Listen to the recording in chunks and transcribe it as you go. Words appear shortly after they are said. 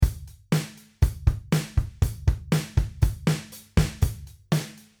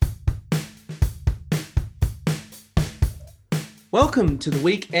Welcome to the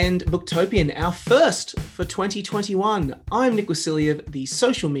Weekend Booktopian, our first for 2021. I'm Nick Wasiliev, the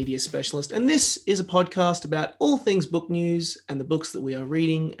social media specialist, and this is a podcast about all things book news and the books that we are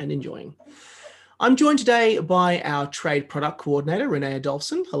reading and enjoying. I'm joined today by our trade product coordinator, Renee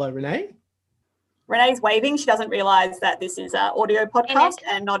Adolphson. Hello, Renee. Renee's waving. She doesn't realise that this is an audio podcast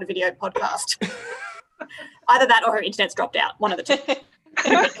and not a video podcast. Either that or her internet's dropped out, one of the two.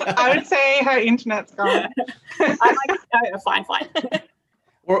 I would say her internet's gone. I'm like, oh, fine.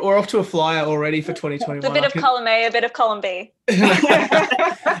 We're off to a flyer already for 2021. It's a bit of column A, a bit of column B.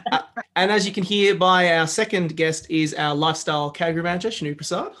 And as you can hear by our second guest is our lifestyle category manager, Shanu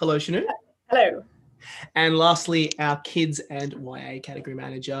Prasad. Hello, Shanu. Hello. And lastly, our kids and YA category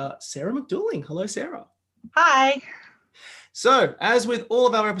manager, Sarah McDouling. Hello, Sarah. Hi. So, as with all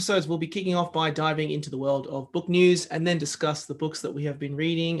of our episodes, we'll be kicking off by diving into the world of book news and then discuss the books that we have been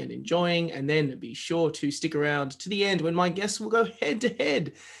reading and enjoying, and then be sure to stick around to the end when my guests will go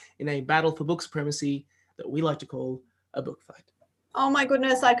head-to-head in a battle for book supremacy that we like to call a book fight. Oh my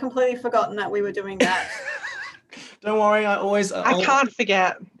goodness, I'd completely forgotten that we were doing that. Don't worry, I can't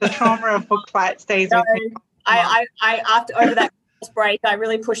forget. The trauma of book fight stays with me. I after over that break, I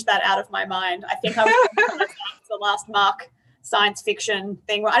really pushed that out of my mind. I think I was the last Mark science fiction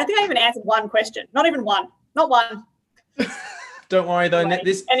thing. I don't think I even answered one question. Not even one. Not one. Don't worry though.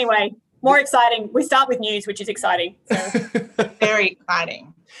 Anyway, more exciting. We start with news, which is exciting. So. Very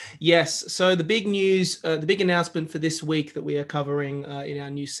exciting. Yes. So the big news, the big announcement for this week that we are covering in our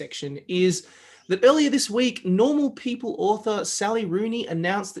news section is that earlier this week, Normal People author Sally Rooney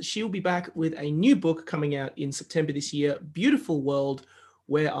announced that she will be back with a new book coming out in September this year, Beautiful World,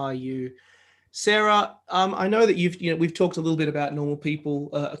 Where Are You? Sarah, I know that we've talked a little bit about Normal People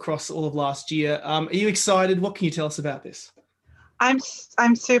across all of last year. Are you excited? What can you tell us about this? I'm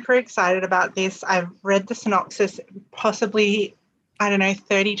super excited about this. I've read the synopsis possibly,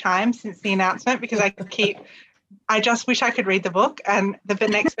 30 times since the announcement because I just wish I could read the book, and the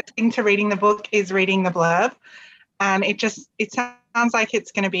next best thing to reading the book is reading the blurb. And it sounds like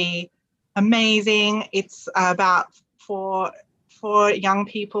it's going to be amazing. It's about for young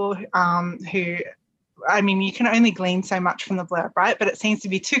people who, you can only glean so much from the blurb, right? But it seems to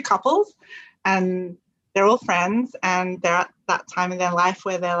be two couples and they're all friends and they're at that time in their life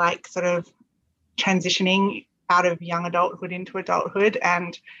where they're like sort of transitioning out of young adulthood into adulthood.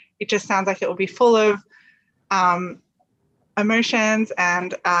 And it just sounds like it will be full of emotions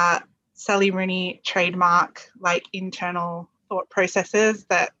and Sally Rooney trademark like internal thought processes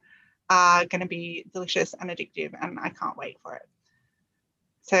that are going to be delicious and addictive, and I can't wait for it.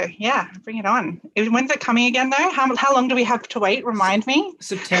 So yeah, bring it on. When's it coming again though? How long do we have to wait? Remind me.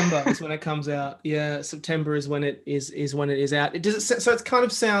 September is when it comes out. Yeah, September is when it is when it is out. Does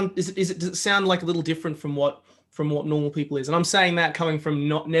it sound like a little different from what Normal People is? And I'm saying that coming from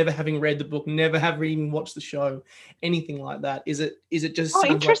never having read the book, never having even watched the show, anything like that. Is it just? Oh,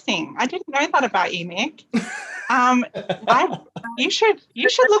 interesting. I didn't know that about you, Nick. You should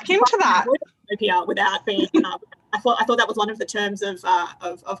look into that. Without being, I thought that was one of the terms of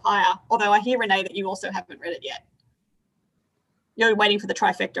hire. Although I hear, Renee, that you also haven't read it yet. You're waiting for the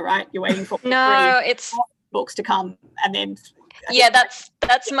trifecta, right? You're waiting for it's books to come, and then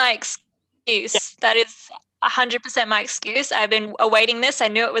that's my excuse. That is 100% my excuse. I've been awaiting this. I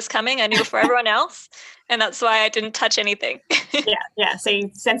knew it was coming. I knew it for everyone else, and that's why I didn't touch anything. Yeah.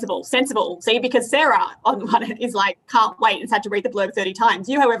 See, sensible. See, because Sarah on one is like, can't wait, and has had to read the blurb 30 times.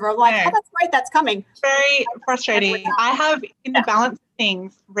 You, however, are like, oh, that's great, that's coming. Very frustrating. I have, in the balance of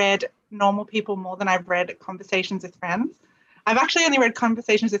things, read Normal People more than I've read Conversations with Friends. I've actually only read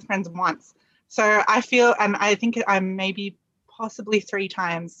Conversations with Friends once. So I feel, and I think I'm maybe possibly 3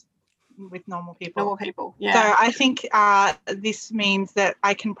 times with Normal People. Yeah. So I think this means that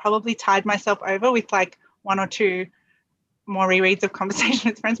I can probably tide myself over with like 1 or 2 more rereads of Conversation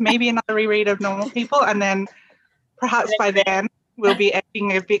with Friends, maybe another reread of Normal People, and then perhaps by then we'll be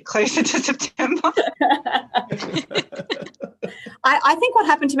edging a bit closer to September. I think what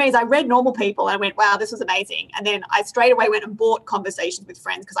happened to me is I read Normal People and I went, wow, this was amazing. And then I straight away went and bought Conversations with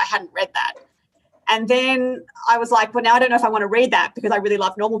Friends because I hadn't read that. And then I was like, well, now I don't know if I want to read that because I really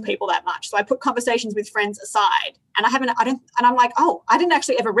love Normal People that much. So I put Conversations with Friends aside, and I'm like, oh, I didn't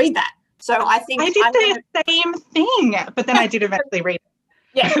actually ever read that. So I think I did the same thing, but then I did eventually read it.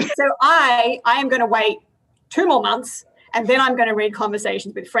 Yeah. So I am going to wait 2 more months, and then I'm going to read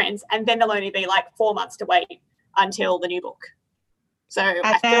Conversations with Friends, and then there'll only be like 4 months to wait until the new book. So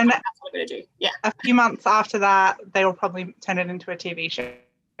I feel like that's what I'm going to do. Yeah. A few months after that, they will probably turn it into a TV show.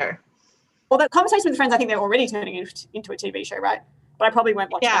 Well, the Conversations with Friends, I think they're already turning it into a TV show, right? But I probably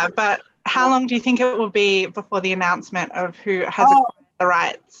won't watch that. Yeah, but How long do you think it will be before the announcement of who has acquired the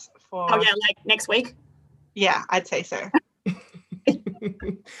rights for? Oh yeah, like next week. Yeah, I'd say so.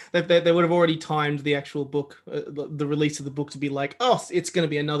 They would have already timed the actual book, the release of the book, to be like, oh, it's going to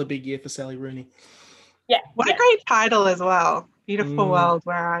be another big year for Sally Rooney. Yeah. What a great title as well. Beautiful World,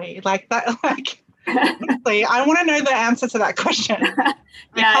 Where Are You? Like that. Like, honestly, I want to know the answer to that question. I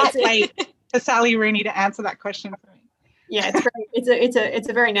can't wait for Sally Rooney to answer that question for me. Yeah, it's great. It's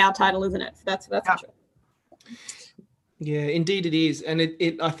a very now title, isn't it? So that's for sure. Yeah, indeed it is. And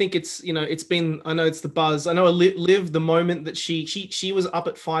I think it's, it's been, I know it's the buzz. I know Liv, the moment that she was up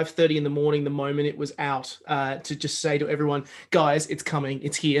at 5:30 in the morning, the moment it was out, to just say to everyone, guys, it's coming,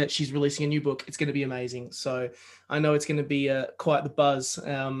 it's here. She's releasing a new book. It's going to be amazing. So I know it's going to be quite the buzz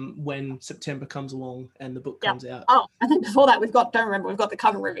when September comes along and the book comes out. Oh, I think before that we've got the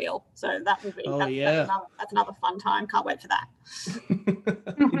cover reveal. So that will be, that's another fun time. Can't wait for that.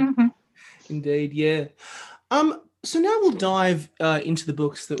 Indeed. Yeah. So now we'll dive into the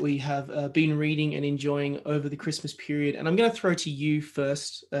books that we have been reading and enjoying over the Christmas period. And I'm going to throw to you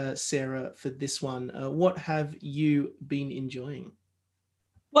first, Sarah, for this one. What have you been enjoying?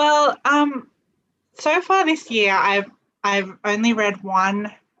 Well, so far this year, I've only read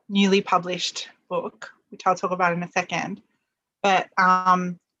one newly published book, which I'll talk about in a second. But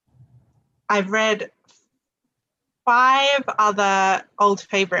I've read 5 other old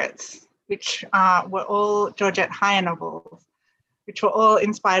favourites, which were all Georgette Heyer novels, which were all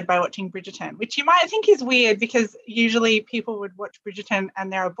inspired by watching Bridgerton, which you might think is weird because usually people would watch Bridgerton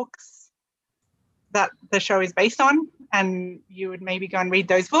and there are books that the show is based on, and you would maybe go and read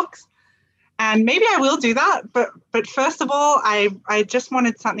those books. And maybe I will do that. But first of all, I just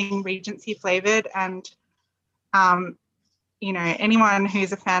wanted something Regency flavored. And, anyone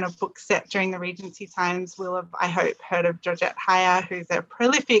who's a fan of books set during the Regency times will have, I hope, heard of Georgette Heyer, who's a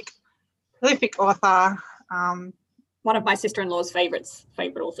prolific author. One of my sister-in-law's favorite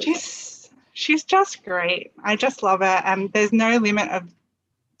authors. She's just great. I just love her. And there's no limit of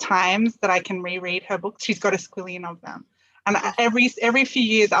times that I can reread her books. She's got a squillion of them. And every few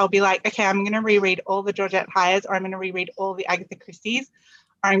years I'll be like, okay, I'm going to reread all the Georgette Heyers, or I'm going to reread all the Agatha Christie's,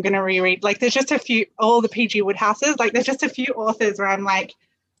 or I'm going to reread, like, there's just a few, all the P.G. Woodhouses. Like, there's just a few authors where I'm like,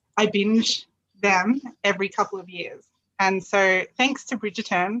 I binge them every couple of years. And so thanks to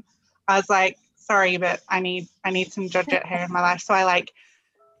Bridgerton, I was like, sorry, but I need some Georgette Heyer in my life. So I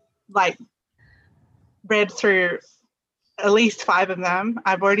like read through at least 5 of them.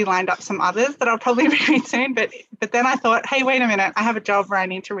 I've already lined up some others that I'll probably reread soon. But then I thought, hey, wait a minute, I have a job where I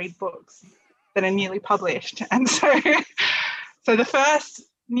need to read books that are newly published. And so the first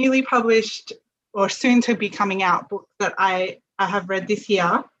newly published or soon to be coming out book that I have read this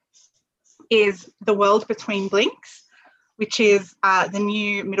year is The World Between Blinks, which is the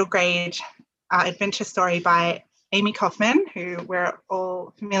new middle grade adventure story by Amy Kaufman, who we're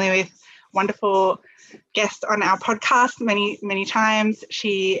all familiar with, wonderful guest on our podcast many, many times.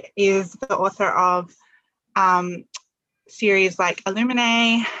 She is the author of series like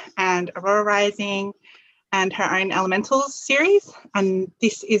Illuminae and Aurora Rising and her own Elementals series. And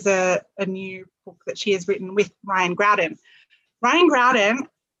this is a new book that she has written with Ryan Groudon. Ryan Groudon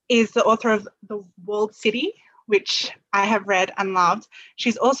is the author of The Walled City, which I have read and loved.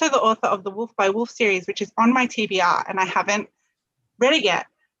 She's also the author of the Wolf by Wolf series, which is on my TBR, and I haven't read it yet,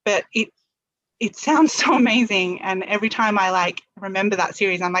 but it sounds so amazing. And every time I remember that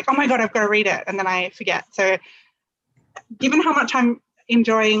series, I'm like, oh my God, I've got to read it. And then I forget. So given how much I'm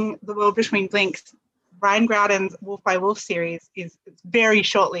enjoying The World Between Blinks, Ryan Groudon's Wolf by Wolf series is very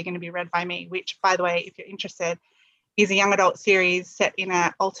shortly going to be read by me, which, by the way, if you're interested, is a young adult series set in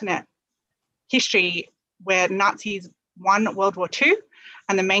an alternate history where Nazis won World War II,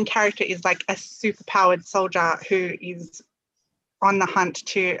 and the main character is like a superpowered soldier who is on the hunt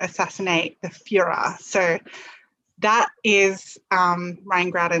to assassinate the Fuhrer. So that is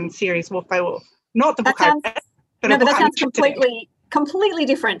Ryan Groudon's series Wolf by Wolf. Not the book I read, but that sounds completely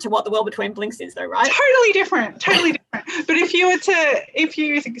different to what The World Between Blinks is, though, right? Totally different. But if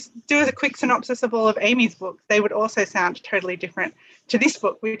you do a quick synopsis of all of Amy's books, they would also sound totally different to this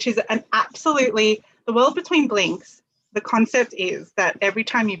book, which is an absolutely, The World Between Blinks. The concept is that every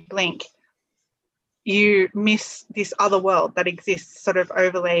time you blink, you miss this other world that exists sort of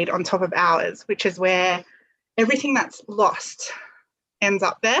overlaid on top of ours, which is where everything that's lost ends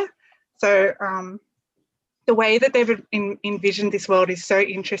up there. So the way that they've envisioned this world is so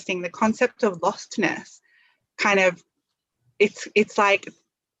interesting. The concept of lostness kind of, it's like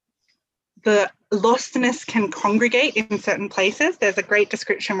the lostness can congregate in certain places. There's a great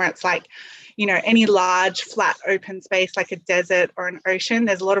description where it's like, you know, any large flat open space like a desert or an ocean,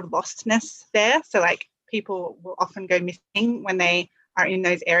 there's a lot of lostness there. So like people will often go missing when they are in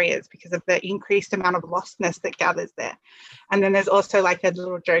those areas because of the increased amount of lostness that gathers there. And then there's also like a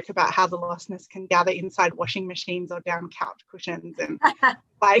little joke about how the lostness can gather inside washing machines or down couch cushions, and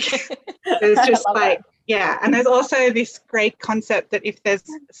like there's just like, yeah. And there's also this great concept that if there's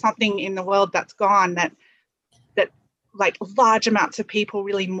something in the world that's gone, that like large amounts of people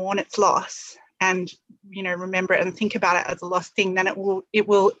really mourn its loss and, you know, remember it and think about it as a lost thing, then it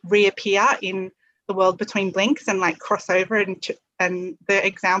will reappear in the world between blinks and like cross over. And the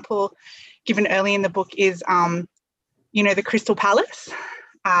example given early in the book is, you know, the Crystal Palace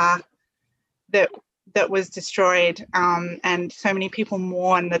that was destroyed, and so many people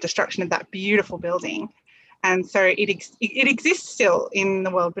mourn the destruction of that beautiful building. And so it exists still in the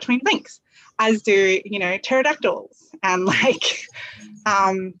world between blinks, as do, you know, pterodactyls. And like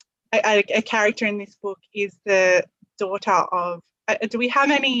a character in this book is the daughter of, do we have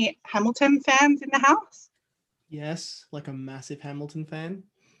any Hamilton fans in the house? Yes, like a massive Hamilton fan.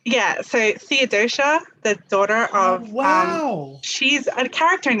 Yeah, so Theodosia, the daughter of, wow, she's a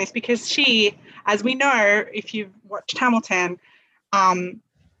character in this because she, as we know, if you've watched Hamilton,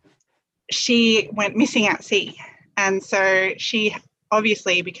 she went missing at sea. And so she,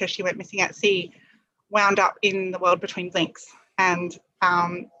 obviously, because she went missing at sea, wound up in the world between blinks, and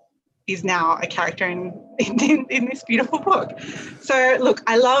is now a character in this beautiful book. So look,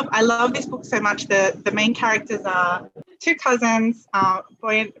 I love this book so much. The main characters are two cousins,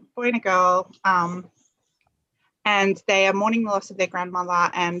 boy and a girl, and they are mourning the loss of their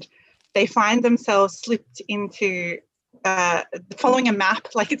grandmother, and they find themselves slipped into following a map.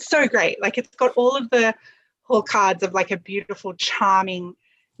 Like, it's so great. Like, it's got all of the whole cards of like a beautiful, charming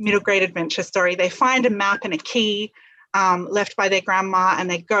middle grade adventure story. They find a map and a key left by their grandma, and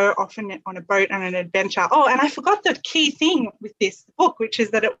they go off on a boat on an adventure. Oh, and I forgot the key thing with this book, which is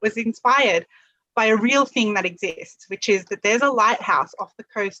that it was inspired by a real thing that exists, which is that there's a lighthouse off the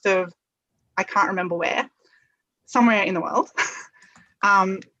coast of, I can't remember where, somewhere in the world,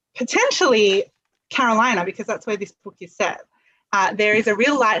 potentially Carolina, because that's where this book is set. There is a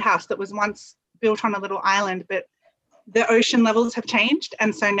real lighthouse that was once built on a little island, but the ocean levels have changed,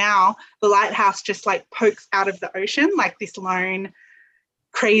 and so now the lighthouse just like pokes out of the ocean like this lone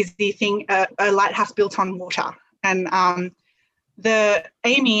crazy thing, a lighthouse built on water. And the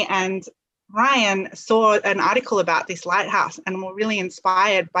Amy and Ryan saw an article about this lighthouse and were really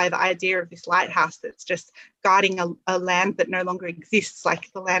inspired by the idea of this lighthouse that's just guarding a land that no longer exists.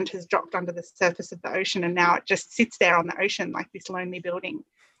 Like, the land has dropped under the surface of the ocean, and now it just sits there on the ocean like this lonely building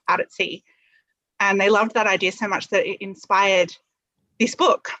out at sea. And they loved that idea so much that it inspired this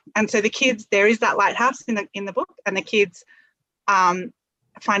book. And so the kids, there is that lighthouse in the book, and the kids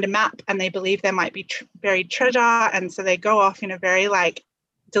find a map and they believe there might be buried treasure. And so they go off in a very like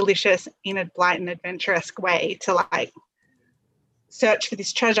delicious Enid Blyton adventure-esque way to like search for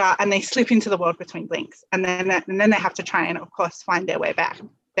this treasure, and they slip into the world between blinks. And then they have to try and, of course, find their way back.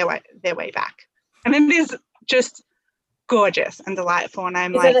 And it is just gorgeous and delightful.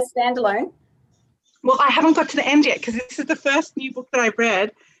 And is it a standalone? Well, I haven't got to the end yet because this is the first new book that I've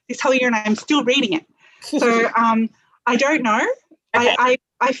read this whole year, and I'm still reading it. So I don't know. Okay.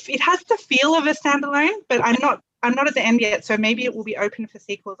 It has the feel of a standalone, but I'm not at the end yet. So maybe it will be open for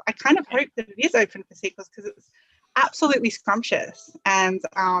sequels. I kind of hope that it is open for sequels because it's absolutely scrumptious, and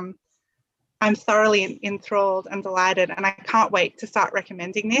I'm thoroughly enthralled and delighted, and I can't wait to start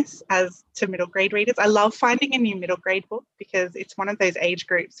recommending this as to middle grade readers. I love finding a new middle grade book because it's one of those age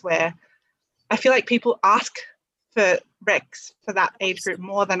groups where I feel like people ask for recs for that age group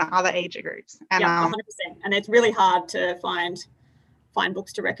more than other age groups. And, yeah, 100%. And it's really hard to find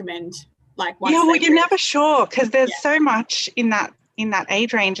books to recommend. Like, you're never sure because there's so much in that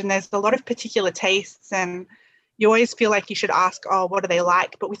age range, and there's a lot of particular tastes, and you always feel like you should ask, oh, what do they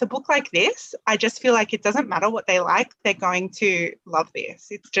like? But with a book like this, I just feel like it doesn't matter what they like. They're going to love this.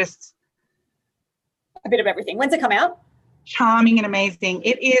 It's just a bit of everything. When's it come out? Charming and amazing.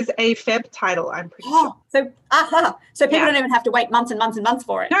 It is a Feb title, I'm pretty sure. So people don't even have to wait months and months and months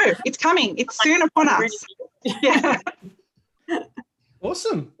for it. No, it's coming. It's soon upon us. Yeah.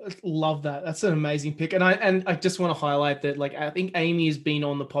 Awesome. Love that. That's an amazing pick. And I just want to highlight that, like, I think Amy has been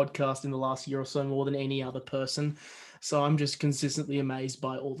on the podcast in the last year or so more than any other person. So I'm just consistently amazed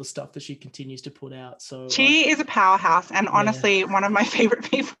by all the stuff that she continues to put out. So she is a powerhouse, and honestly, one of my favorite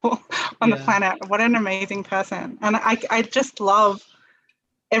people on the planet. What an amazing person. And I just love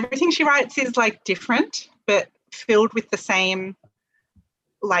everything she writes is like different, but filled with the same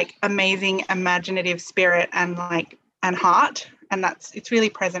like amazing imaginative spirit and heart, and it's really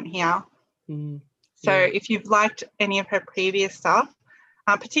present here. So if you've liked any of her previous stuff,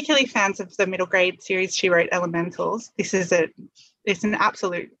 particularly fans of the middle grade series she wrote, Elementals, it's an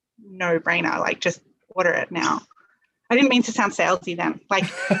absolute no-brainer. Like, just order it now. I didn't mean to sound salesy then. Like,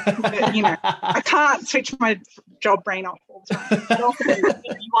 I can't switch my job brain off all the time. But also,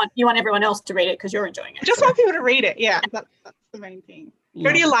 you want everyone else to read it because you're enjoying it. I just want people to read it. Yeah, that's the main thing.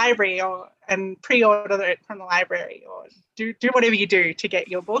 Go to your library and pre-order it from the library, or do whatever you do to get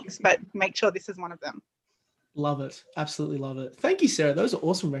your books, but make sure this is one of them. Love it. Absolutely love it. Thank you, Sarah. Those are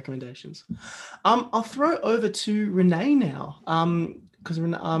awesome recommendations. I'll throw over to Renee now. Because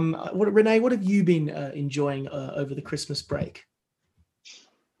Renee, what have you been enjoying over the Christmas break?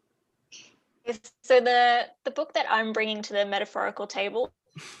 So the book that I'm bringing to the metaphorical table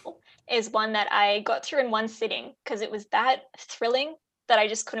is one that I got through in one sitting because it was that thrilling that I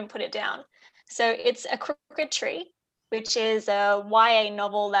just couldn't put it down. So it's A Crooked Tree, which is a YA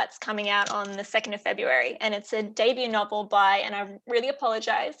novel that's coming out on the 2nd of February. And it's a debut novel by, and I really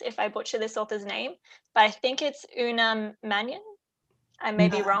apologize if I butcher this author's name, but I think it's Una Mannion. I may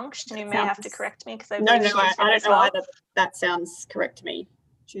be wrong. Shanu may have to correct me because I don't know either. That sounds correct to me.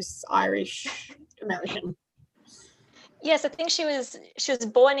 She's Irish American. Yes, I think she was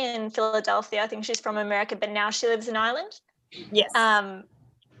born in Philadelphia. I think she's from America, but now she lives in Ireland. Yes. And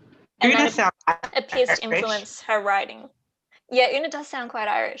that appears to influence her writing. Yeah, Una does sound quite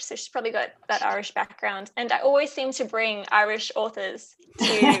Irish, so she's probably got that Irish background. And I always seem to bring Irish authors to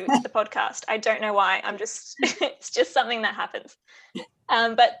the podcast. I don't know why. It's just something that happens.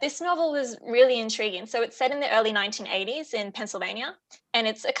 But this novel was really intriguing. So it's set in the early 1980s in Pennsylvania, and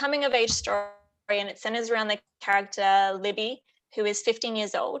it's a coming-of-age story, and it centers around the character Libby, who is 15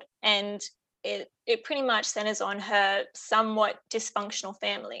 years old, and it pretty much centers on her somewhat dysfunctional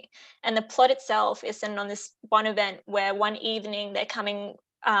family. And the plot itself is centered on this one event where one evening they're coming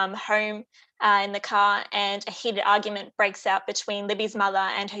home in the car, and a heated argument breaks out between Libby's mother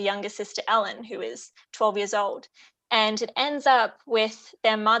and her younger sister Ellen, who is 12 years old. And it ends up with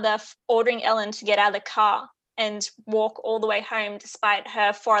their mother ordering Ellen to get out of the car and walk all the way home, despite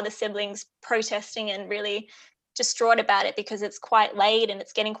her 4 other siblings protesting and really distraught about it because it's quite late and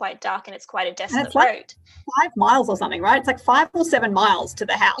it's getting quite dark and it's quite a desolate road. 5 miles or something, right? It's like 5 or 7 miles to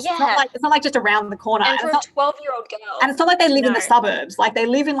the house. Yeah. It's not like just around the corner. And for a 12-year-old girl. And it's not like they live in the suburbs. Like, they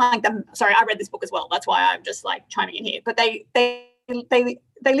live in sorry, I read this book as well. That's why I'm just like chiming in here. But they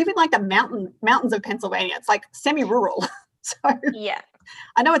live in like the mountains of Pennsylvania. It's like semi-rural. So yeah,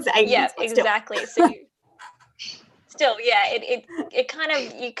 I know it's the 80s. Yeah, exactly. So still, yeah, it kind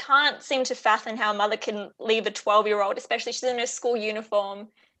of, you can't seem to fathom how a mother can leave a 12-year-old, especially she's in her school uniform,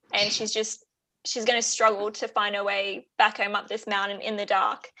 and she's going to struggle to find her way back home up this mountain in the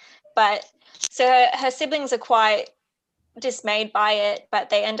dark. But so her siblings are quite dismayed by it, but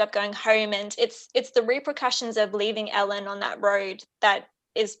they end up going home, and it's the repercussions of leaving Ellen on that road that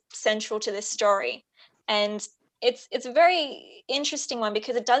is central to this story. And it's a very interesting one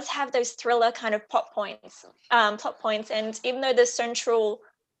because it does have those thriller kind of plot points. And even though the central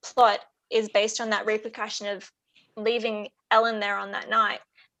plot is based on that repercussion of leaving Ellen there on that night,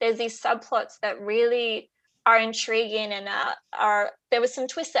 there's these subplots that really are intriguing, and there was some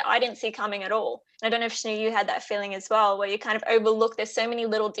twists that I didn't see coming at all. And I don't know if Shanu, you had that feeling as well, where you kind of overlook, there's so many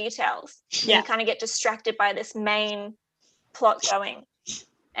little details. Yeah. You kind of get distracted by this main plot going.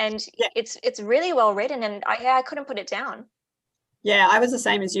 And it's really well written, and I couldn't put it down. Yeah, I was the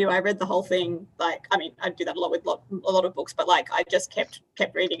same as you. I read the whole thing. Like, I mean, I do that a lot with a lot of books, but like I just kept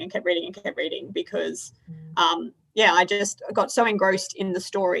reading and kept reading and kept reading because I just got so engrossed in the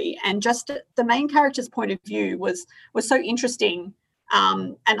story, and just the main character's point of view was so interesting.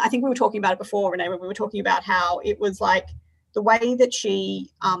 And I think we were talking about it before, Renee, when we were talking about how it was like the way that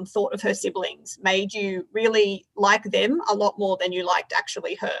she thought of her siblings made you really like them a lot more than you liked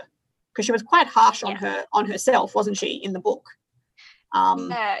actually her, because she was quite harsh on herself, wasn't she, in the book?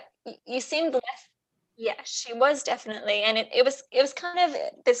 You seemed less. Yeah, she was definitely, and it was kind of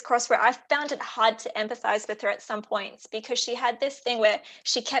this cross where I found it hard to empathize with her at some points, because she had this thing where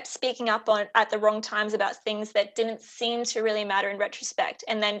she kept speaking up at the wrong times about things that didn't seem to really matter in retrospect,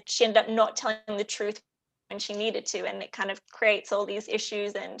 and then she ended up not telling the truth when she needed to, and it kind of creates all these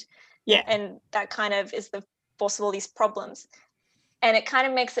issues, and that kind of is the force of all these problems, and it kind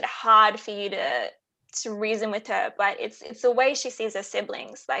of makes it hard for you to reason with her. But it's the way she sees her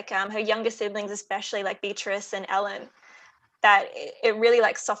siblings, like her younger siblings, especially like Beatrice and Ellen, that it really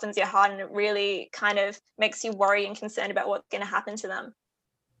like softens your heart, and it really kind of makes you worry and concerned about what's going to happen to them.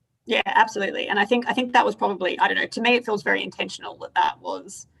 Yeah, absolutely. And I think that was probably, I don't know, to me it feels very intentional that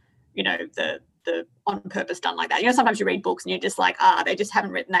was, you know, the on purpose done like that. You know, sometimes you read books and you're just like, they just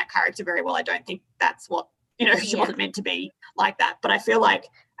haven't written that character very well. I don't think that's what, you know, she wasn't meant to be like that. But I feel like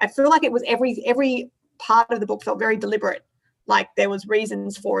it was every part of the book felt very deliberate. Like there was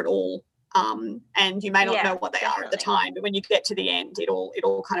reasons for it all. And you may not know what they are at the time, but when you get to the end, it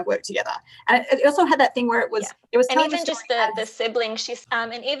all kind of worked together. And it also had that thing where it was and even just the siblings. She's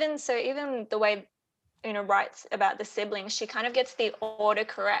and even the way, you know, writes about the siblings, she kind of gets the order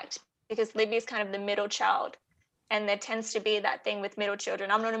correct, because Libby's kind of the middle child, and there tends to be that thing with middle children.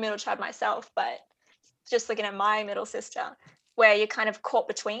 I'm not a middle child myself, but just looking at my middle sister, where you're kind of caught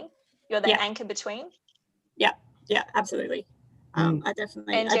between, you're the anchor between. Yeah, absolutely. I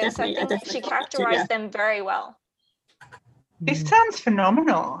think she characterized them very well. This sounds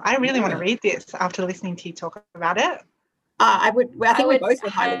phenomenal. I really want to read this after listening to you talk about it. I think we both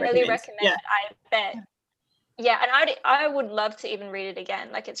would highly recommend. I bet. Yeah, and I would love to even read it again.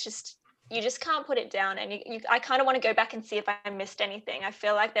 Like, it's just, you just can't put it down. And I kind of want to go back and see if I missed anything. I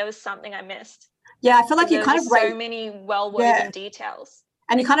feel like there was something I missed. Yeah, I feel like you kind of so many well-woven details.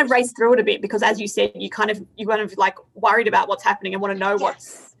 And you kind of race through it a bit, because as you said, you kind of like worried about what's happening and want to know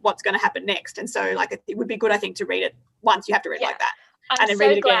what's going to happen next. And so like it would be good, I think, to read it once. You have to read like that. I'm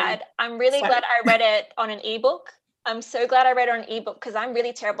really glad I read it on an ebook. I'm so glad I read it on an ebook, because I'm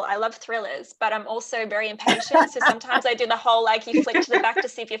really terrible. I love thrillers, but I'm also very impatient. So sometimes I do the whole, like, you flick to the back to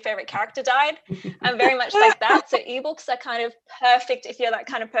see if your favorite character died. I'm very much like that. So ebooks are kind of perfect if you're that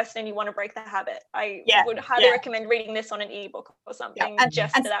kind of person and you want to break the habit. I would highly recommend reading this on an ebook or something,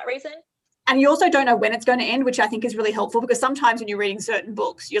 just for that reason. And you also don't know when it's going to end, which I think is really helpful, because sometimes when you're reading certain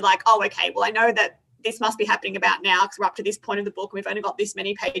books, you're like, oh, okay, well, I know that this must be happening about now because we're up to this point of the book and we've only got this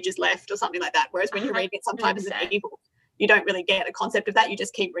many pages left or something like that. Whereas when you're reading it sometimes as an ebook, you don't really get a concept of that. You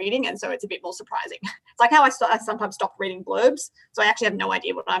just keep reading, and so it's a bit more surprising. It's like how I sometimes stop reading blurbs, so I actually have no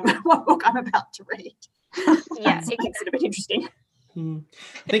idea what book I'm about to read. Yeah, it makes it a bit interesting.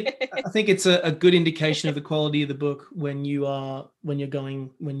 I think it's a good indication of the quality of the book when you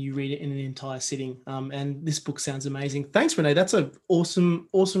read it in an entire sitting. And this book sounds amazing. Thanks, Renee. That's an awesome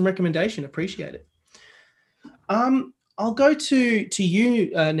recommendation. Appreciate it. I'll go to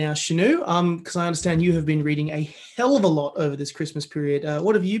you now, Shanu, because I understand you have been reading a hell of a lot over this Christmas period.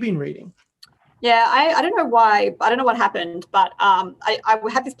 What have you been reading? Yeah, I don't know why. I don't know what happened, but I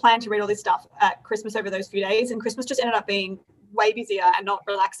had this plan to read all this stuff at Christmas over those few days, and Christmas just ended up being way busier and not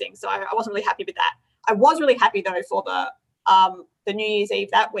relaxing. So I wasn't really happy with that. I was really happy though for the New Year's Eve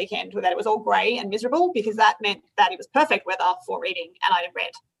that weekend, where that it was all grey and miserable, because that meant that it was perfect weather for reading, and I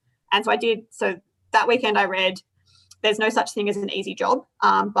read. And so I did. So that weekend I read There's No Such Thing as an Easy Job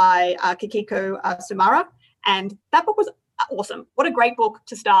by Kikiko Sumara. And that book was awesome. What a great book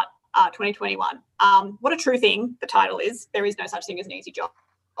to start 2021. What a true thing the title is. There is no such thing as an easy job.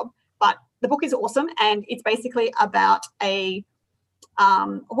 But the book is awesome, and it's basically about a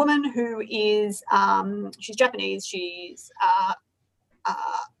woman who is, she's Japanese. She's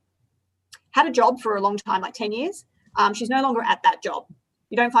had a job for a long time, like 10 years. She's no longer at that job.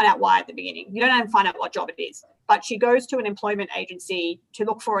 You don't find out why at the beginning. You don't even find out what job it is. But she goes to an employment agency to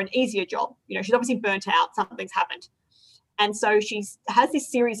look for an easier job. You know, she's obviously burnt out. Something's happened. And so she has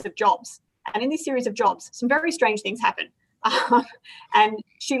this series of jobs. And in this series of jobs, some very strange things happen. And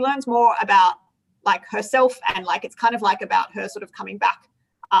she learns more about like herself, and like it's kind of like about her sort of coming back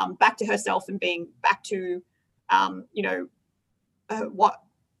to herself and being back to what,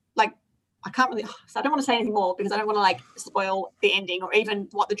 like, I can't really, so I don't want to say anything more because I don't want to like spoil the ending or even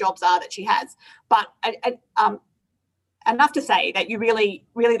what the jobs are that she has. But enough to say that you really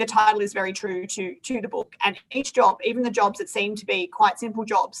the title is very true to the book, and each job, even the jobs that seem to be quite simple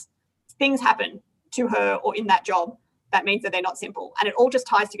jobs, things happen to her or in that job that means that they're not simple, and it all just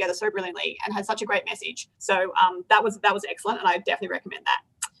ties together so brilliantly and has such a great message. So that was excellent, and I definitely recommend that.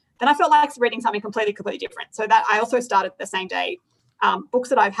 Then I felt like reading something completely different, so that I also started the same day books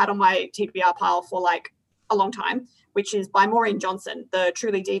that I've had on my TBR pile for like a long time, which is by Maureen Johnson, the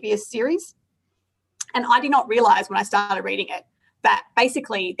Truly Devious series. And I did not realize when I started reading it that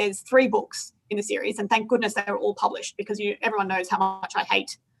basically there's 3 books in the series, and thank goodness they were all published, because everyone knows how much I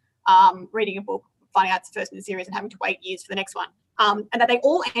hate reading a book, finding out it's the first in the series and having to wait years for the next one. And that they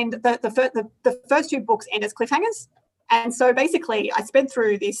all end, the first 2 books end as cliffhangers. And so basically I sped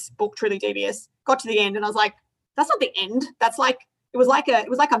through this book, Truly Devious, got to the end, and I was like, that's not the end. That's like, it was like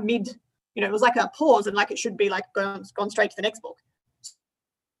a mid, it was like a pause, and like it should be like gone straight to the next book.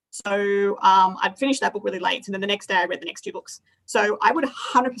 So I'd finished that book really late, and then the next day I read the next 2 books. So I would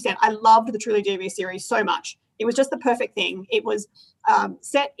 100%, I loved the Truly Devious series so much. It was just the perfect thing. It was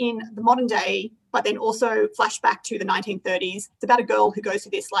set in the modern day, but then also flashback to the 1930s. It's about a girl who goes to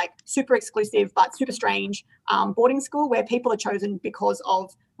this like super exclusive but super strange boarding school where people are chosen because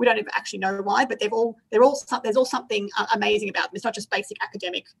of, we don't actually know why, but there's all something amazing about them. It's not just basic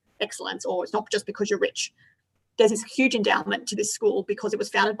academic excellence, or it's not just because you're rich. There's this huge endowment to this school because it was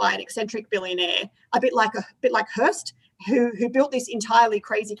founded by an eccentric billionaire, a bit like Hearst, who built this entirely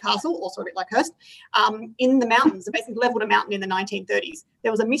crazy castle, also a bit like Hearst, in the mountains, and basically leveled a mountain in the 1930s.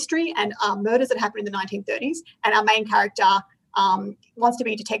 There was a mystery and murders that happened in the 1930s, and our main character wants to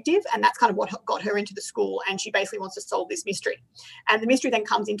be a detective, and that's kind of what got her into the school, and she basically wants to solve this mystery. And the mystery then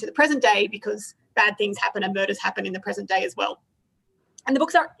comes into the present day because bad things happen and murders happen in the present day as well. And the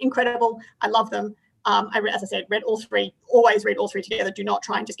books are incredible. I love them. As I said, read all three. Always read all three together. Do not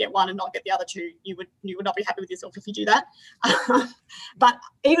try and just get one and not get the other two. You would not be happy with yourself if you do that. But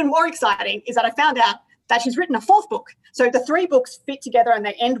even more exciting is that I found out that she's written a fourth book. So the three books fit together and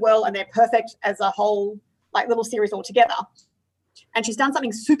they end well and they're perfect as a whole like little series all together. And she's done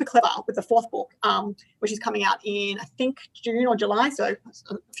something super clever with the fourth book, which is coming out in, I think, June or July, so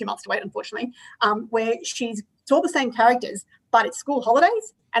a few months to wait, unfortunately, where it's all the same characters, but it's school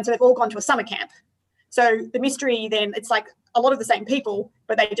holidays, and so they've all gone to a summer camp. So the mystery then, it's like a lot of the same people,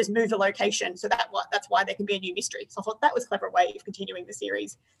 but they just move the location, so that's why there can be a new mystery. So I thought that was a clever way of continuing the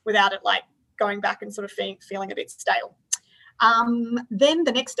series without it like going back and sort of feeling a bit stale. Then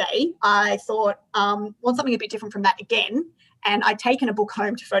the next day, I thought, want something a bit different from that again, and I'd taken a book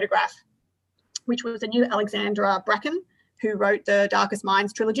home to photograph, which was a new Alexandra Bracken, who wrote the Darkest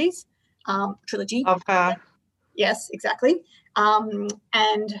Minds trilogy. Of her. Yes, exactly.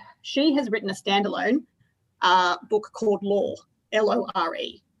 And she has written a standalone book called Lore, Lore,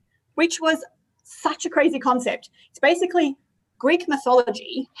 which was such a crazy concept. It's basically Greek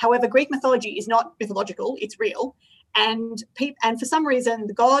mythology. However, Greek mythology is not mythological, it's real. And for some reason,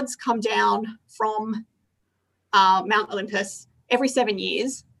 the gods come down from Mount Olympus every 7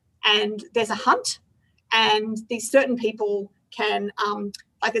 years, and there's a hunt, and these certain people can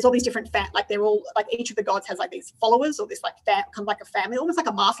like there's all these different like they're all like each of the gods has like these followers or this like kind of like a family, almost like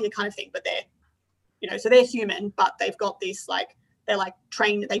a mafia kind of thing, but they're so they're human, but they've got this like they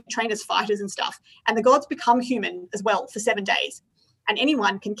train as fighters and stuff, and the gods become human as well for 7 days, and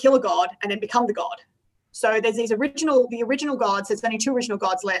anyone can kill a god and then become the god. So there's the original gods. There's only 2 original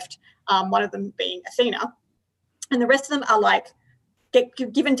gods left, one of them being Athena, and the rest of them are like get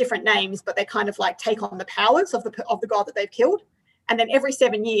given different names, but they kind of like take on the powers of the god that they've killed. And then every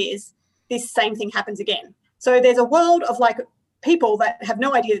 7 years, this same thing happens again. So there's a world of like people that have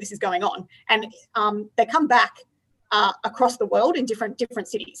no idea that this is going on, and they come back across the world in different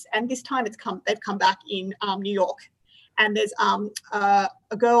cities. And this time they've come back in New York. And there's a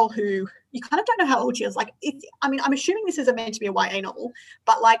girl who you kind of don't know how old she is. Like, I'm assuming this is meant to be a YA novel,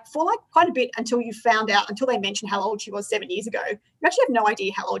 but like for like quite a bit until they mention how old she was 7 years ago, you actually have no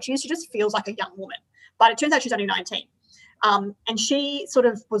idea how old she is. She just feels like a young woman, but it turns out she's only 19. And she sort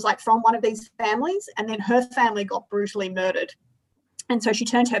of was like from one of these families, and then her family got brutally murdered. And so she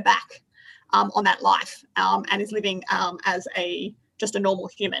turned her back on that life and is living as just a normal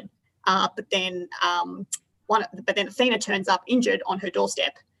human. But then Athena turns up injured on her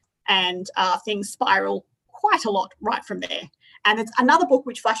doorstep, and things spiral quite a lot right from there. And it's another book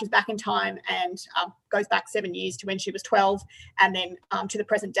which flashes back in time and goes back 7 years to when she was 12, and then to the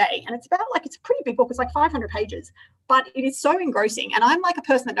present day. And it's a pretty big book. It's like 500 pages, but it is so engrossing. And I'm like a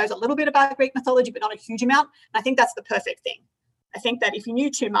person that knows a little bit about Greek mythology, but not a huge amount. And I think that's the perfect thing. I think that if you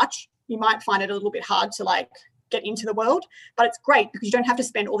knew too much, you might find it a little bit hard to like get into the world, but it's great because you don't have to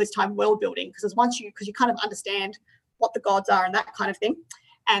spend all this time world building, because you kind of understand what the gods are and that kind of thing.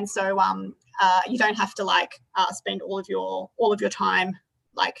 And so you don't have to like spend all of your time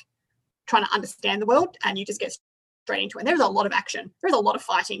like trying to understand the world, and you just get straight into it. And there's a lot of action, there's a lot of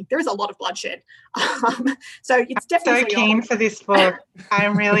fighting, there is a lot of bloodshed. So it's definitely so keen for this book.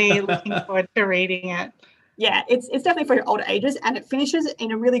 I'm really looking forward to reading it. Yeah, it's definitely for older ages, and it finishes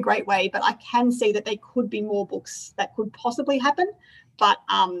in a really great way. But I can see that there could be more books that could possibly happen, but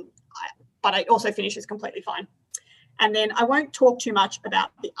it also finishes completely fine. And then I won't talk too much about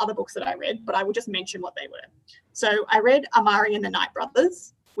the other books that I read, but I will just mention what they were. So I read Amari and the Night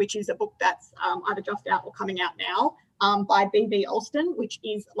Brothers, which is a book that's either just out or coming out now, by B.B. Alston, which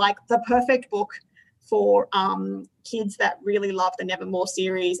is like the perfect book for kids that really love the Nevermore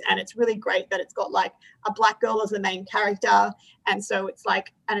series. And it's really great that it's got like a black girl as the main character, and so it's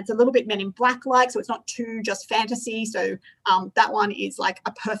like, and it's a little bit Men in Black like, so it's not too just fantasy. So that one is like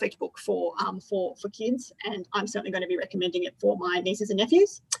a perfect book for kids, and I'm certainly going to be recommending it for my nieces and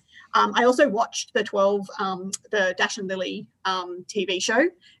nephews. I also watched the Dash and Lily TV show.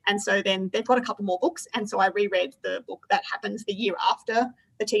 And so then they've got a couple more books. And so I reread the book that happens the year after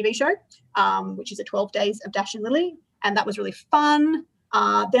the TV show, which is a 12 Days of Dash and Lily. And that was really fun.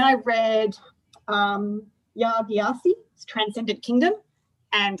 Then I read Yaa Gyasi's Transcendent Kingdom.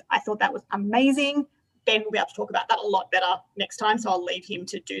 And I thought that was amazing. Ben will be able to talk about that a lot better next time, so I'll leave him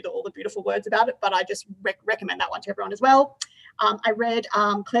to do all the beautiful words about it, but I just recommend that one to everyone as well. I read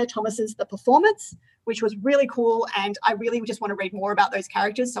Claire Thomas's The Performance, which was really cool, and I really just want to read more about those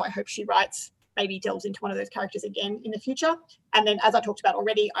characters, so I hope she maybe delves into one of those characters again in the future. And then, as I talked about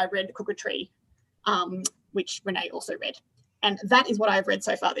already, I read The Crooked Tree, which Renee also read. And that is what I've read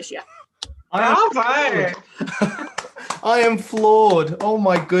so far this year. Bravo! I am floored. Oh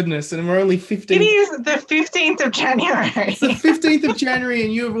my goodness. And we're only 15. It is the 15th of January. It's the 15th of January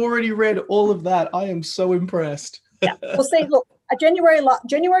and you have already read all of that. I am so impressed. Yeah. Well, see, look, January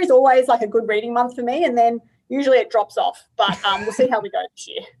is always like a good reading month for me, and then usually it drops off. But we'll see how we go this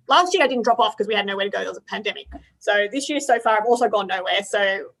year. Last year I didn't drop off because we had nowhere to go. There was a pandemic. So this year so far I've also gone nowhere.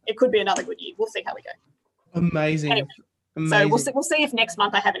 So it could be another good year. We'll see how we go. Amazing. Anyway, Amazing. so we'll see if next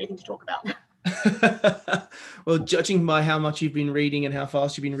month I have anything to talk about. Well, judging by how much you've been reading and how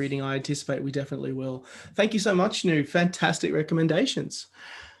fast you've been reading, I anticipate we definitely will. Thank you so much, Nu. Fantastic recommendations.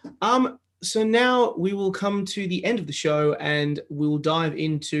 So now we will come to the end of the show and we'll dive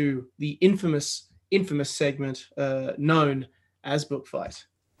into the infamous segment known as Book Fight.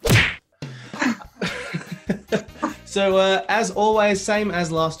 So as always, same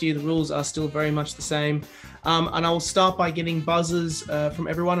as last year, the rules are still very much the same. And I'll start by getting buzzers from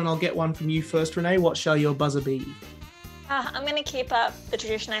everyone, and I'll get one from you first, Renee. What shall your buzzer be? I'm going to keep up the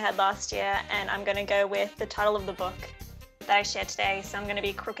tradition I had last year, and I'm going to go with the title of the book that I shared today. So I'm going to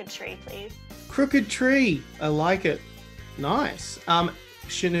be Crooked Tree, please. Crooked Tree. I like it. Nice.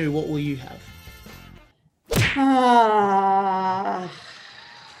 Shanu, what will you have?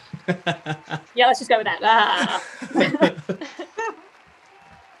 Yeah, let's just go with that.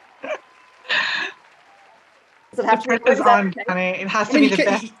 Does it have to be on, honey. It has to be the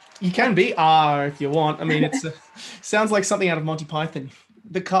best. You can be if you want. I mean, it's sounds like something out of Monty Python.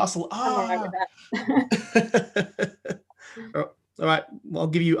 The castle. I'm all right with that. All right, I'll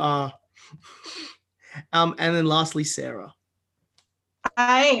give you And then lastly, Sarah.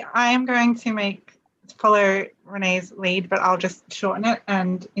 I am going to follow Renee's lead, but I'll just shorten it,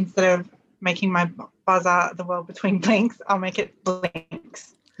 and instead of making my buzzer The World Between Blinks, I'll make it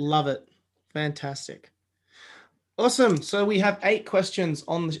Blinks. Love it. Fantastic. Awesome. So we have 8 questions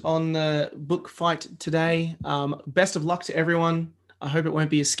on the book fight today. Best of luck to everyone. I hope it won't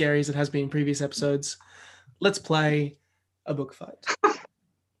be as scary as it has been in previous episodes. Let's play a book fight.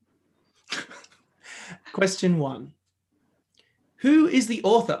 Question 1. Who is the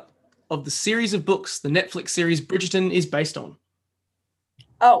author of the series of books the Netflix series Bridgerton is based on?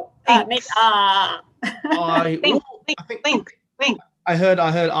 Nick. Think. I heard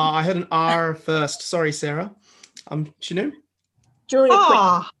an R first. Sorry, Sarah. Shanu? Julia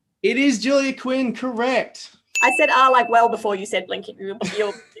Quinn. It is Julia Quinn, correct. I said well before you said blinking.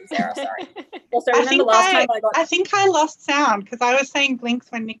 You're Sarah, sorry. Also, remember last time I think I lost sound because I was saying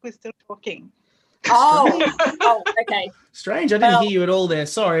blinks when Nick was still talking. Okay. Strange. I didn't hear you at all there.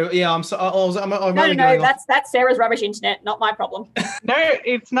 Sorry. Yeah, I'm sorry. No. That's Sarah's rubbish internet, not my problem. No,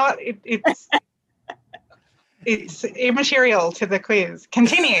 it's not. It's immaterial to the quiz.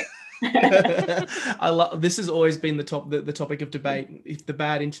 Continue. This has always been the topic of debate. If the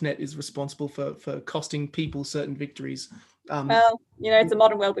bad internet is responsible for costing people certain victories. It's a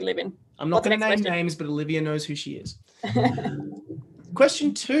modern world we live in. I'm not going to name names, but Olivia knows who she is.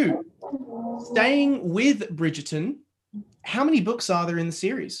 Question 2. Staying with Bridgerton, how many books are there in the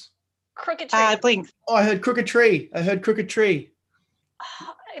series? Crooked Tree. Blinks. I heard Crooked Tree. I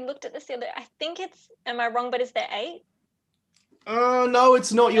looked at this the other. I think it's. Am I wrong? But is there 8? No,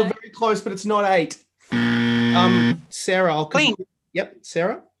 it's not. You're very close, but it's not 8. Sarah, Yep,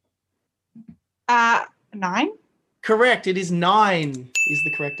 Sarah. 9. Correct. It is 9. Is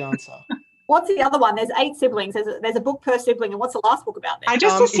the correct answer. What's the other one? There's 8 siblings. There's a book per sibling, and what's the last book about? I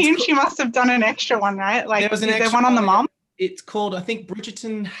just assumed she must have done an extra one, right? Like, there was is there one on the mom? It's called, I think,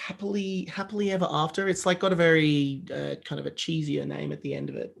 Bridgerton Happily Ever After. It's like got a very kind of a cheesier name at the end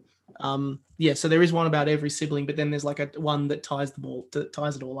of it. So there is one about every sibling, but then there's like one that ties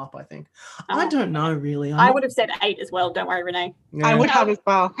it all up, I think. I don't know, really. I would have said 8 as well. Don't worry, Renee. Yeah. I would have as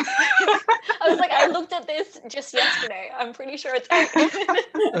well. I was like, I looked at this just yesterday. I'm pretty sure it's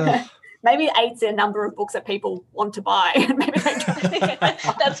 8. Maybe 8's a number of books that people want to buy. Maybe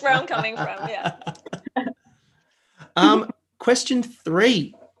that's where I'm coming from. Yeah. Question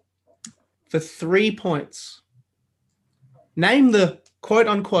 3. for 3 points. Name the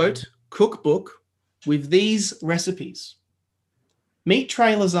quote-unquote cookbook with these recipes. Meat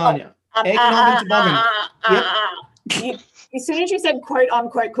tray lasagna. Eggnog and toboggan. As soon as you said quote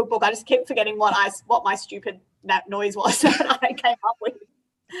unquote cookbook, I just kept forgetting what my stupid that noise was that I came up with.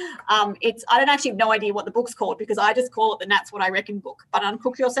 I don't actually have no idea what the book's called because I just call it the That's What I Reckon book. But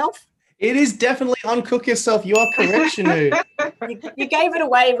Uncook Yourself. It is definitely Uncook Yourself. You are correct, Shanu. You gave it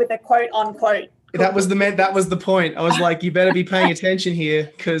away with a quote unquote. That was the point. I was like, you better be paying attention here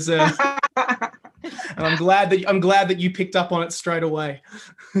because and I'm glad that you picked up on it straight away.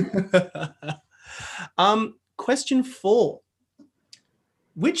 Question 4.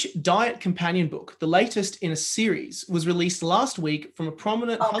 Which diet companion book, the latest in a series, was released last week from a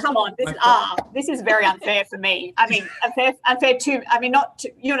prominent come on. This is very unfair for me. I mean, unfair too. I mean, not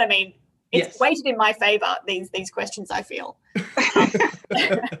to, you know what I mean? It's weighted in my favor, these questions, I feel.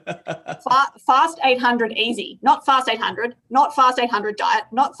 Fast 800 Easy, not Fast 800, not Fast 800 Diet,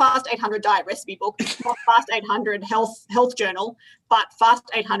 not Fast 800 Diet Recipe Book, not Fast 800 Health Journal, but Fast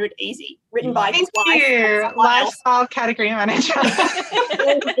 800 Easy, written by his wife. Lifestyle category manager.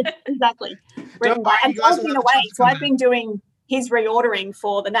 Exactly. Written by, and Tom's been away, so I've been doing his reordering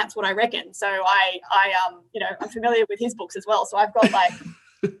for the That's What I Reckon. So I'm familiar with his books as well. So I've got like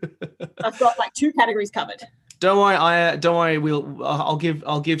 2 categories covered. Don't worry.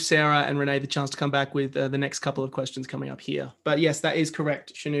 I'll give Sarah and Renee the chance to come back with the next couple of questions coming up here. But yes, that is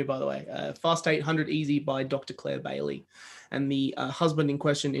correct, Shanu. By the way, Fast 800 Easy by Dr. Claire Bailey, and the husband in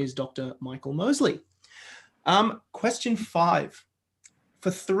question is Dr. Michael Mosley. Question 5,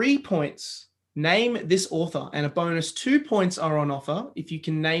 for 3 points. Name this author, and a bonus 2 points are on offer if you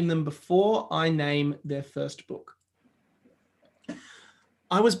can name them before I name their first book.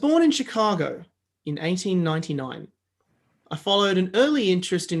 I was born in Chicago in 1899. I had an early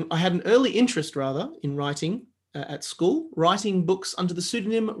interest in writing at school, writing books under the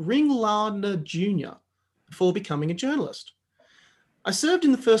pseudonym Ringlander Jr. before becoming a journalist. I served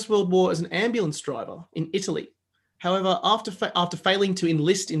in the First World War as an ambulance driver in Italy. However, after failing to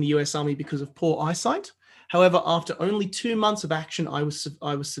enlist in the US Army because of poor eyesight, after only 2 months of action, I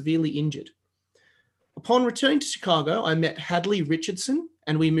was severely injured. Upon returning to Chicago, I met Hadley Richardson,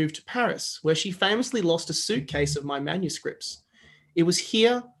 and we moved to Paris, where she famously lost a suitcase of my manuscripts. It was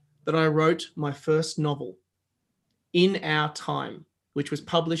here that I wrote my first novel, In Our Time, which was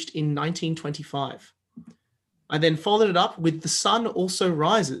published in 1925. I then followed it up with The Sun Also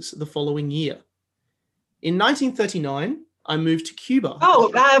Rises the following year. In 1939, I moved to Cuba.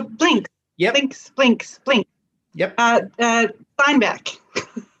 Blink. Yep. Blink. Yep. Steinbeck.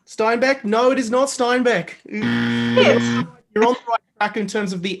 Steinbeck? No, it is not Steinbeck. Yes. You're on the right track in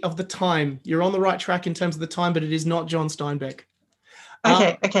terms of the time. You're on the right track in terms of the time, but it is not John Steinbeck.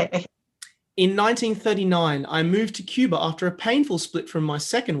 Okay. In 1939, I moved to Cuba after a painful split from my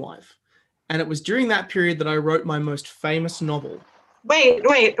second wife, and it was during that period that I wrote my most famous novel. Wait.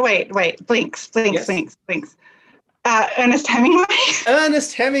 Blinks. Yes. Ernest Hemingway.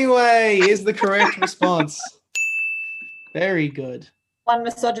 Ernest Hemingway is the correct response. Very good. One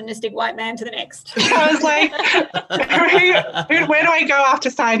misogynistic white man to the next. I was like, where do I go after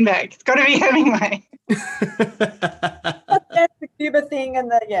Steinbeck? It's got to be Hemingway. That's the Cuba thing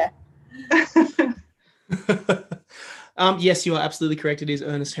and Yes, you are absolutely correct. It is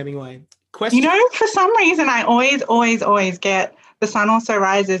Ernest Hemingway. Question. For some reason, I always get The Sun Also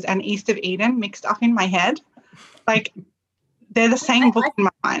Rises and East of Eden mixed up in my head. Like, they're the same book in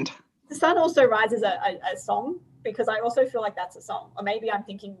my mind. The Sun Also Rises a song, because I also feel like that's a song. Or maybe I'm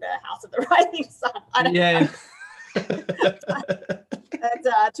thinking The House of the Rising Sun. I don't know.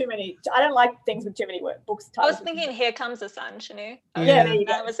 That's too many. I don't like things with too many books. I was thinking Here Comes the Sun, Shanu. Yeah, there you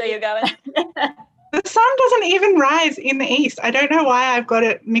go. That was where you're going. The sun doesn't even rise in the east. I don't know why I've got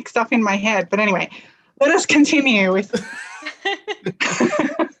it mixed up in my head. But anyway, let us continue with...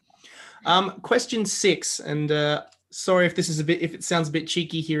 Question 6, and sorry if it sounds a bit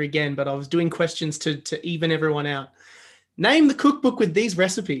cheeky here again, but I was doing questions to even everyone out. Name the cookbook with these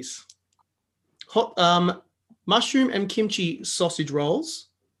recipes: mushroom and kimchi sausage rolls.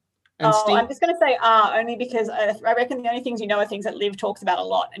 And I'm just going to say only because I reckon the only things are things that Liv talks about a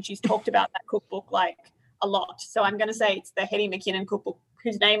lot, and she's talked about that cookbook like a lot. So I'm going to say it's the Hetty McKinnon cookbook,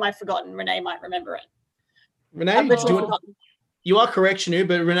 whose name I've forgotten. Renee might remember it. Renee, you are correct, Shanu,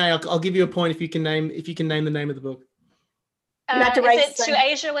 but Renee, I'll give you a point if you can name the name of the book. Is it To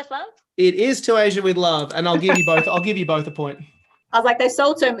Asia with Love? It is To Asia with Love, and I'll give you both. I'll give you both a point. I was like,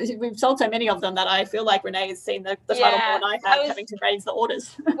 we've sold so many of them that I feel like Renee has seen the title more than I have, having to raise the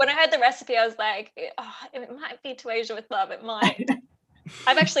orders. When I heard the recipe, I was like, it might be To Asia with Love. It might.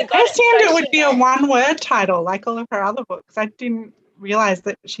 I've actually got I it. assumed So it would be a Chanel. one-word title like all of her other books. I didn't realize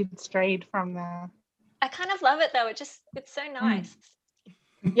that she'd strayed from the. I kind of love it though. It's so nice.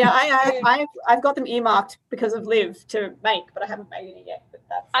 Yeah, I've got them earmarked because of Liv to make, but I haven't made any yet. But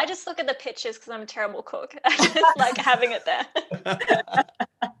that's I just look at the pictures because I'm a terrible cook. I just like having it there.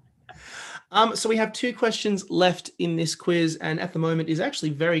 So we have 2 questions left in this quiz, and at the moment is actually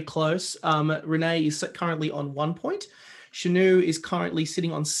very close. Renee is currently on 1 point. Shanu is currently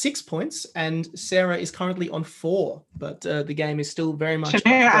sitting on 6 points, and Sarah is currently on 4. But the game is still very much.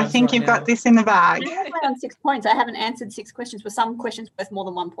 Shanu, I think you've got this in the bag. I'm on 6 points. I haven't answered 6 questions. Were some questions worth more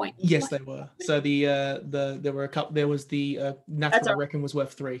than 1 point? Yes, they were. So there were a couple. There was the natural I reckon was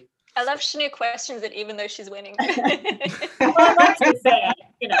worth 3. I love Shanu questions it even though she's winning. Well, I'd like to be fair,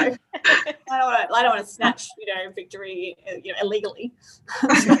 I don't want to snatch, victory, illegally.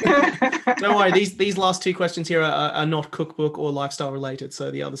 Don't worry, these last 2 questions here are not cookbook or lifestyle related,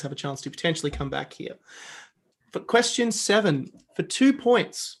 so the others have a chance to potentially come back here. For question 7, for 2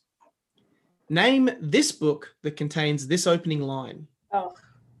 points, name this book that contains this opening line. Oh.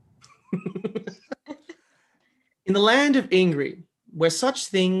 In the land of Ingrid, where such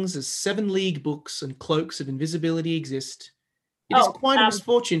things as 7-league books and cloaks of invisibility exist, it is quite a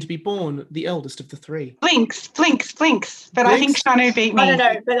misfortune to be born the eldest of the 3. Blinks. But I think Shanu beat me. I don't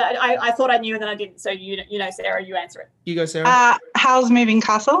know, but I thought I knew and then I didn't. So Sarah, you answer it. You go, Sarah. Howl's Moving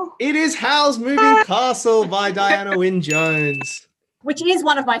Castle. It is Howl's Moving Castle by Diana Wynne Jones. Which is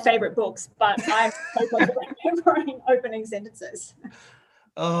one of my favourite books, but I'm remembering opening sentences.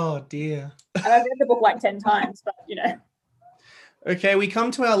 Oh dear. And I've read the book like 10 times, but Okay, we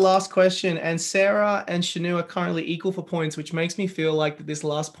come to our last question, and Sarah and Shanu are currently equal for points, which makes me feel like this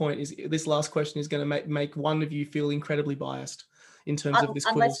last question is going to make one of you feel incredibly biased in terms of this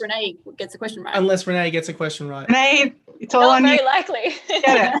quiz. Unless Renee gets a question right. Unless Renee gets a question right. Renee, it's all on you. Very likely.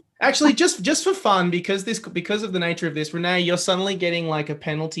 Get it. Actually, just for fun, because of the nature of this, Renee, you're suddenly getting like a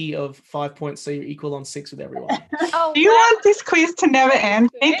penalty of 5 points, so you're equal on 6 with everyone. Oh, Do you want this quiz to never end?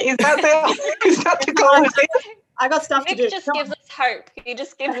 Is that the goal of this? I got stuff to do. Nick just gives us hope. He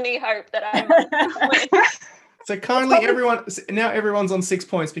just gives me hope that I'm. So currently everyone's on 6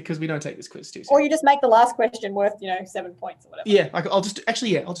 points because we don't take this quiz too seriously. Or you just make the last question worth 7 points or whatever. Yeah, I'll just do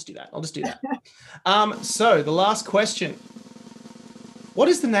that. So the last question. What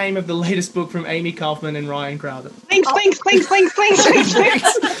is the name of the latest book from Amy Kaufman and Ryan Crowder? Blinks.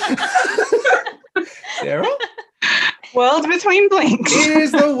 Sarah? World Between Blinks. It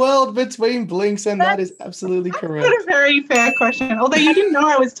is The World Between Blinks, and that is absolutely correct. That's a very fair question. Although you didn't know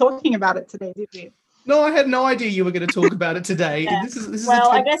I was talking about it today, did you? No, I had no idea you were going to talk about it today. Yeah. This is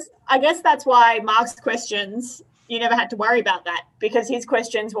I guess that's why Mark's questions, you never had to worry about that, because his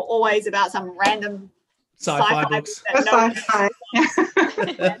questions were always about some random sci-fi books. Sci-fi.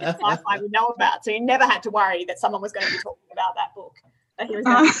 Sci-fi we know about. So you never had to worry that someone was going to be talking about that book. That he was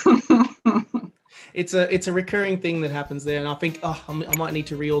It's a recurring thing that happens there, and I think I might need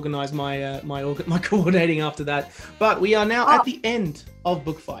to reorganize my my coordinating after that. But we are now at the end of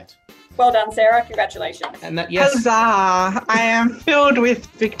Book Fight. Well done, Sarah. Congratulations. And that yes, Huzzah! I am filled with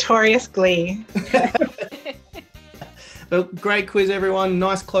victorious glee. Well, great quiz, everyone.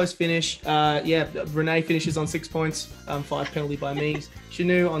 Nice close finish. Renee finishes on 6 points, 5 penalty by me.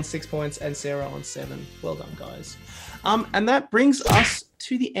 Shanu on 6 points, and Sarah on 7. Well done, guys. And that brings us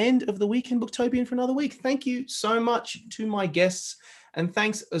to the end of the Weekend Booktopian for another week. Thank you so much to my guests, and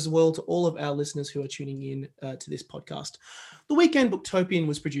thanks as well to all of our listeners who are tuning in to this podcast. The Weekend Booktopian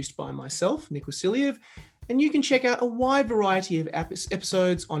was produced by myself, Nick Wasiliev, and you can check out a wide variety of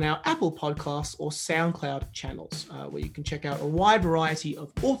episodes on our Apple Podcasts or SoundCloud channels, where you can check out a wide variety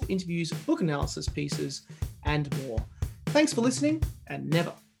of author interviews, book analysis pieces, and more. Thanks for listening, and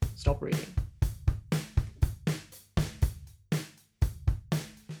never stop reading.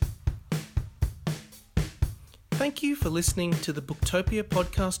 Thank you for listening to the Booktopia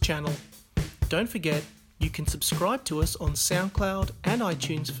podcast channel. Don't forget, you can subscribe to us on SoundCloud and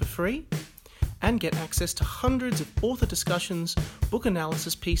iTunes for free and get access to hundreds of author discussions, book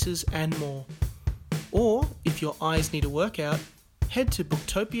analysis pieces, and more. Or, if your eyes need a workout, head to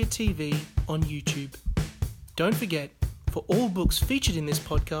Booktopia TV on YouTube. Don't forget, for all books featured in this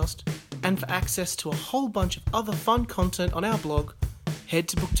podcast and for access to a whole bunch of other fun content on our blog, head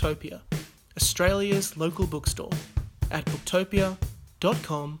to Booktopia, Australia's local bookstore, at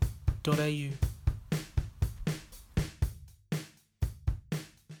booktopia.com.au.